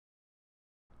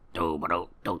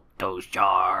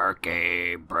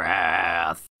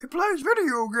SharkyBreath. He plays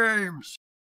video games.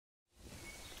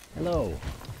 Hello.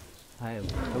 I am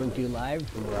coming to you live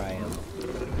from where I am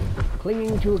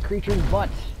clinging to a creature's butt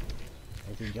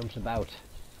as he jumps about.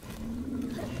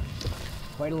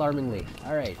 Quite alarmingly.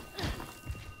 Alright.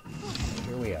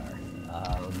 Here we are.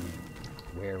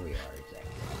 Where we are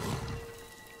exactly.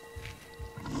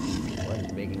 What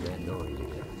is making that noise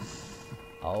again?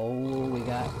 Oh, we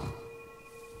got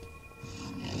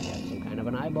some kind of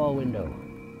an eyeball window.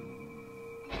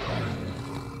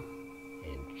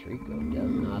 And Trico does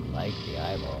not like the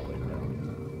eyeball window.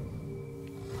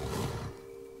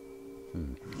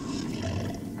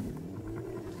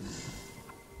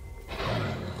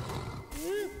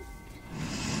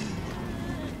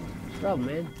 What's the problem,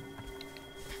 man?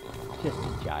 Just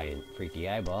a giant freaky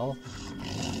eyeball.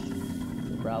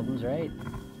 No problems, right?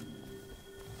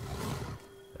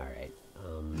 Alright,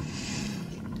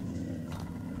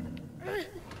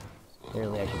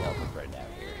 clearly I should help a friend out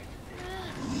here.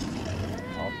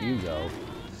 Off you go.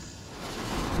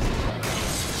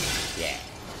 Yeah.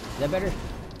 Is that better?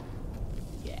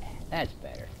 Yeah, that's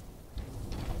better.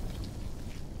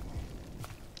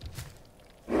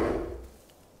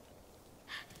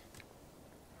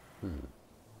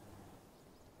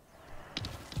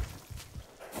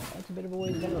 That's a bit of a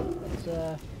ways down.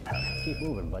 Let's keep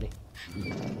moving, buddy.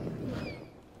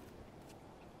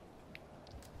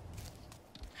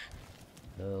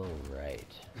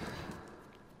 Alright.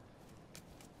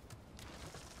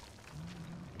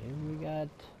 And we got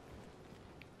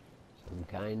some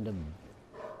kind of,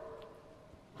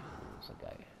 it's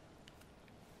like a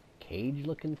cage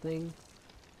looking thing.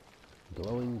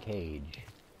 Glowing cage.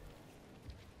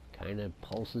 Kind of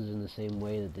pulses in the same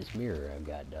way that this mirror I've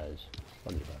got does.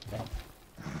 Funny about that.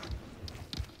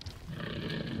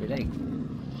 What do you think?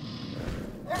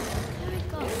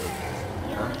 Trico.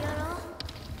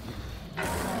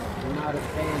 You're not a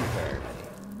fanfare.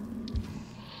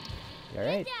 You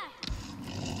alright?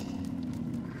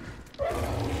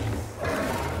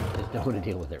 Just don't want to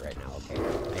deal with it right now, okay? I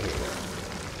hear you.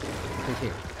 What's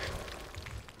here?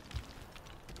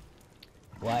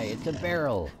 Why, it's a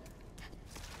barrel!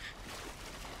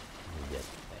 Let me just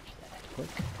fetch that quick.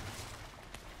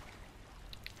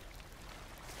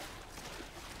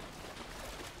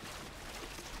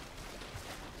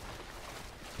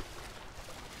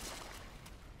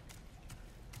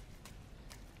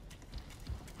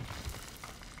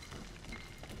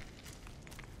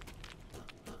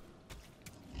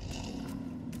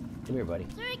 Come here, buddy.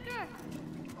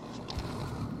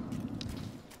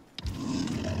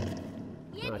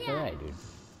 No, it's alright, dude.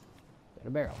 Got a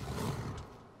barrel.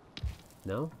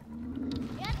 No?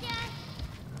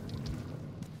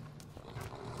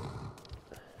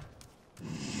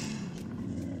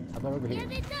 How about over here?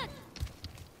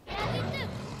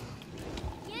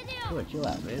 Come on, chill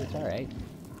out, man. It's alright.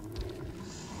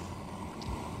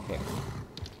 Here.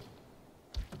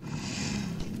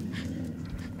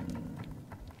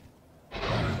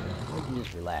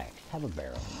 Just relax. Have a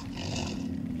barrel.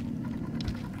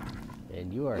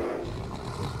 And you are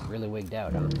just really wigged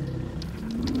out, huh?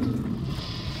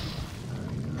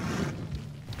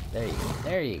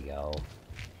 There you go.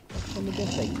 Some of the good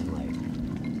things in life.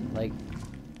 Like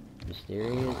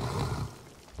mysterious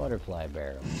butterfly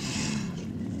barrels.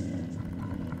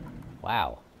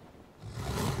 Wow.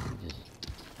 Just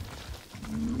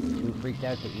too freaked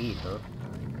out to eat, huh?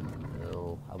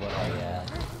 No, how about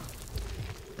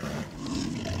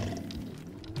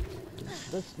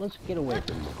let's get away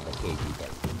from the cagey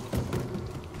thing.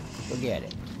 Forget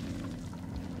it.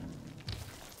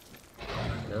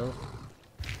 No?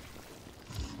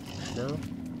 No?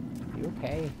 You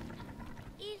okay?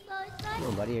 Come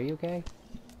on, buddy, are you okay?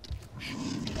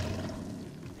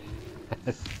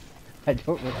 I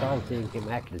don't recall seeing him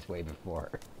act this way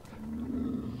before.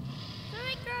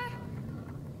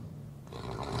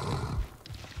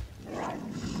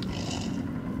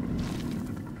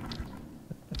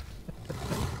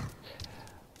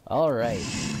 Alright,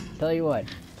 tell you what,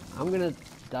 I'm gonna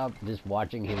stop just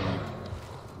watching him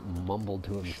mumble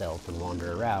to himself and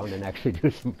wander around and actually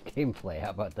do some gameplay.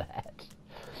 How about that?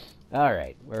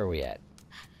 Alright, where are we at?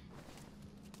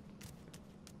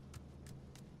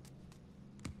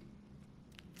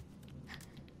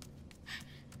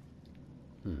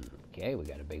 Okay, we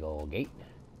got a big old gate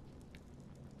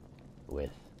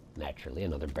with, naturally,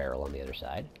 another barrel on the other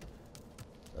side.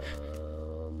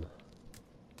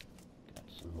 Got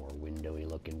some more windowy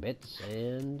looking bits,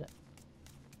 and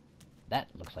that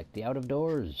looks like the out of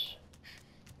doors.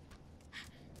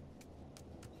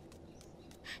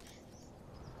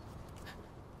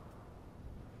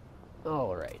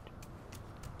 Alright,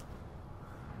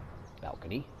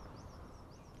 balcony.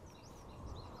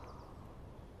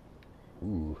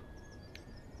 Ooh.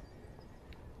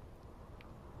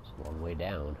 It's a long way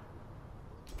down.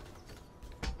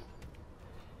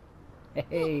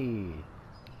 Hey!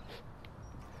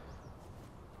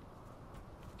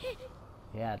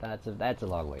 Yeah, that's a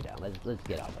long way down. Let's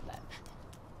get off of that.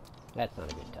 That's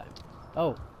not a good time.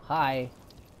 Oh, hi.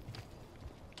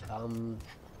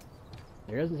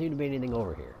 There doesn't seem to be anything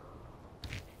over here.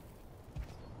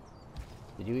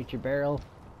 Did you eat your barrel?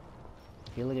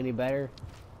 Feeling any better?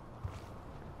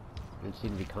 Doesn't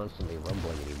seem to be constantly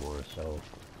rumbling anymore, so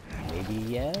maybe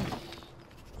yes?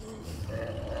 Do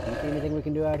you see anything we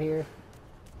can do out here?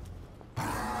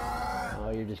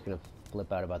 Oh, you're just gonna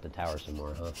flip out about the tower some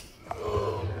more, huh?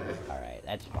 Alright,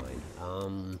 that's fine.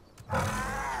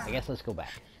 I guess let's go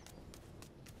back.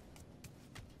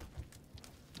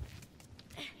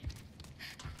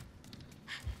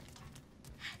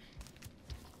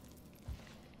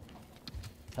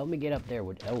 Help me get up there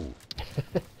with... Oh!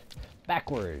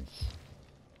 Backwards!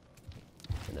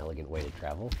 An elegant way to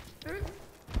travel. I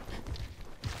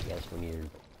guess when you're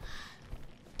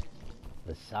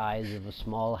the size of a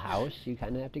small house, you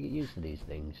kind of have to get used to these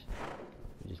things.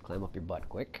 You just climb up your butt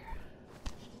quick.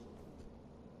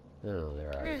 Oh, there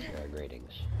are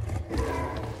gratings.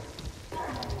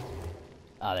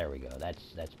 Ah, there we go.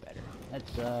 That's better.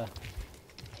 Let's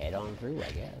head on through,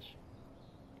 I guess.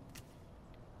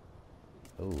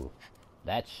 Ooh,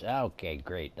 that's okay.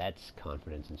 Great. That's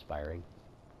confidence inspiring.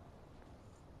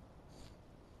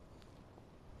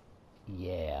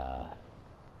 Yeah.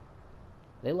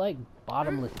 They like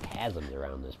bottomless chasms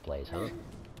around this place, huh?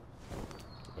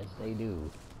 Yes, they do.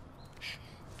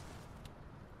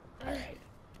 Alright.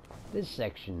 This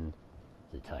section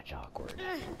is a touch awkward.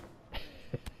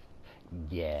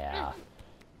 Yeah.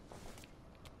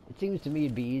 It seems to me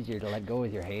it'd be easier to let go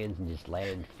with your hands and just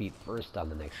land feet first on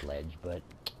the next ledge, but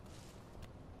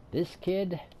this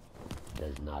kid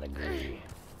does not agree.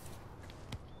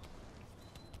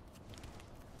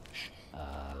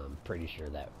 I'm pretty sure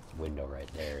that window right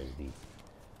there is the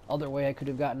other way I could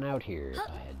have gotten out here if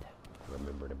I had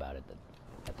remembered about it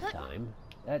at the time.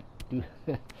 Do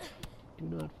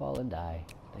not fall and die.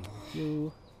 Thank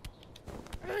you.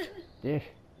 It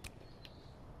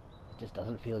just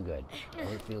doesn't feel good. It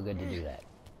doesn't feel good to do that.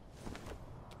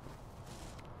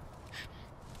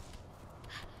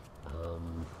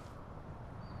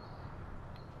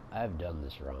 I've done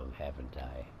this wrong, haven't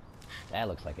I? That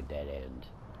looks like a dead end.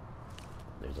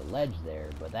 There's a ledge there,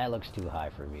 but that looks too high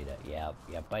for me to...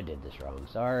 Yep, I did this wrong.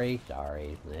 Sorry.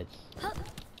 Let's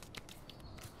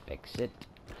fix it.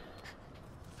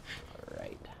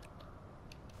 Alright.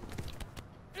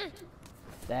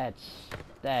 That's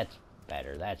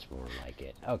better. That's more like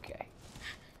it. Okay.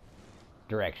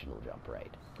 Directional jump,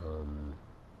 right.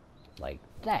 Like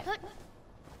that.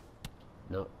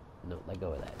 No, let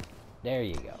go of that. There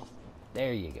you go.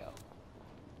 There you go.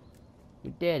 We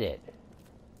did it.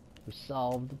 We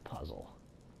solved the puzzle.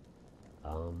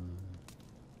 I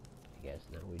guess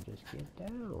now we just get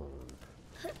down.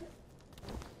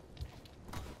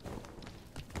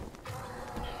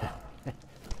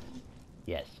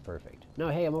 Yes, perfect. No,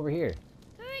 hey, I'm over here.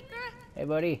 Hey,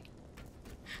 buddy.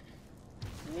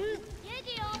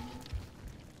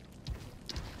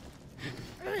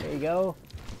 There you go.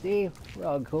 See, we're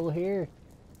all cool here.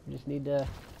 We just need to...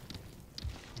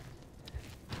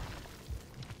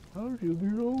 How did you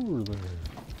get over there?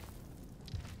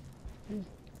 These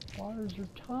waters are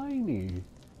tiny.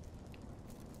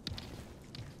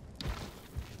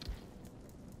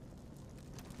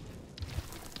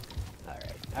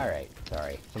 Alright,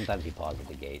 sorry. Sometimes he paused at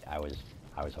the gate. I was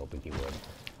hoping he would.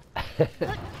 Not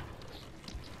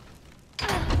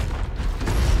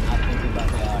thinking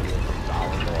about my audience. It's all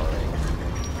boring.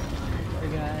 Sorry,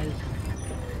 guys.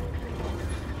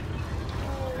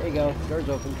 There you go. Door's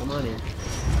open. Come on in.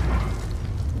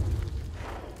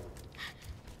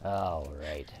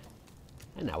 Alright.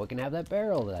 And now we can have that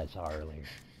barrel that I saw earlier.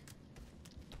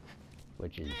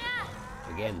 Which is,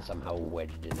 again, somehow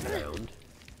wedged in the ground.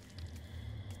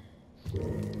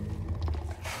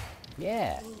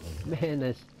 Yeah. Man,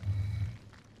 that's...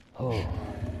 Oh,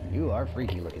 you are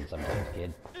freaky looking sometimes,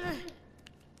 kid.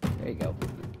 There you go.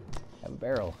 Have a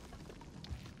barrel.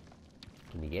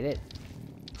 Can you get it?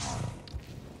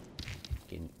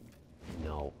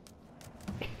 No.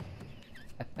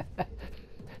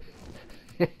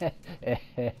 I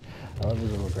love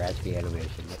his little graspy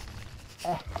animation.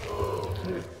 Oh,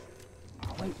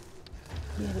 wait.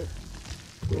 Get it.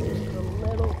 Just a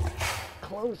little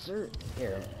closer.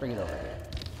 Here, bring it over here.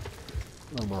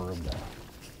 A little more room to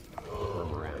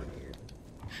roam around here.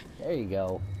 There you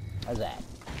go. How's that?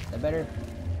 that better?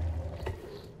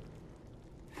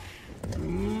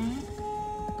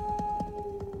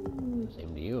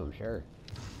 Same to you, I'm sure.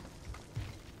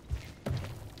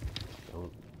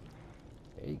 Don't.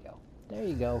 There you go. There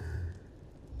you go.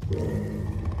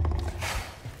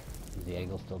 Is the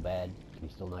angle still bad? Can you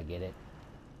still not get it?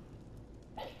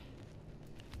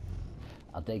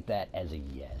 I'll take that as a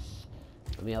yes.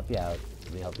 Let me help you out.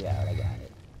 Let me help you out. I got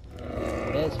it.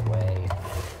 This way.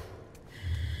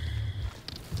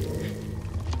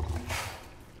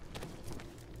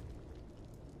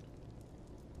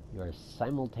 You are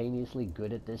simultaneously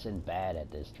good at this and bad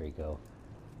at this, Trico.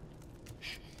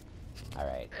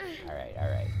 Alright, alright,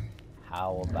 alright.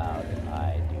 How about if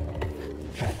I do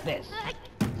this?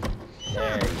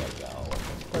 There you go.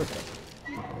 Perfect.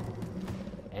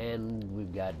 And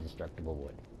we've got destructible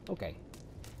wood. Okay.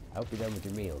 I hope you're done with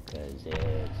your meal, because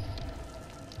it's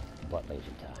butt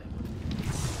laser time.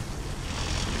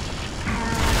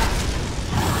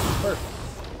 Perfect.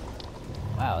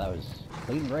 Wow, that was a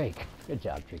clean break. Good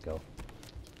job, Trico.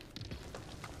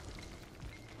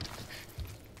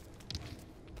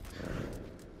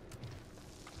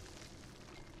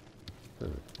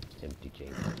 Empty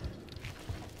chamber.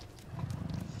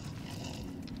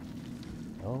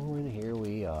 Oh, and here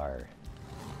we are.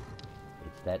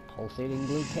 It's that pulsating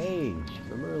blue cage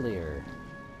from earlier.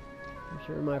 I'm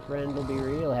sure my friend will be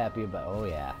real happy about. Oh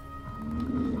yeah.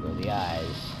 There go the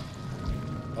eyes.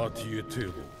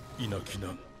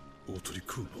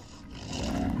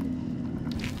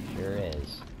 Sure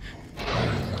is.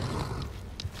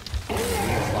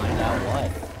 We'll find out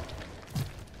what.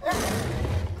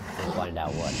 We'll find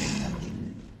out what.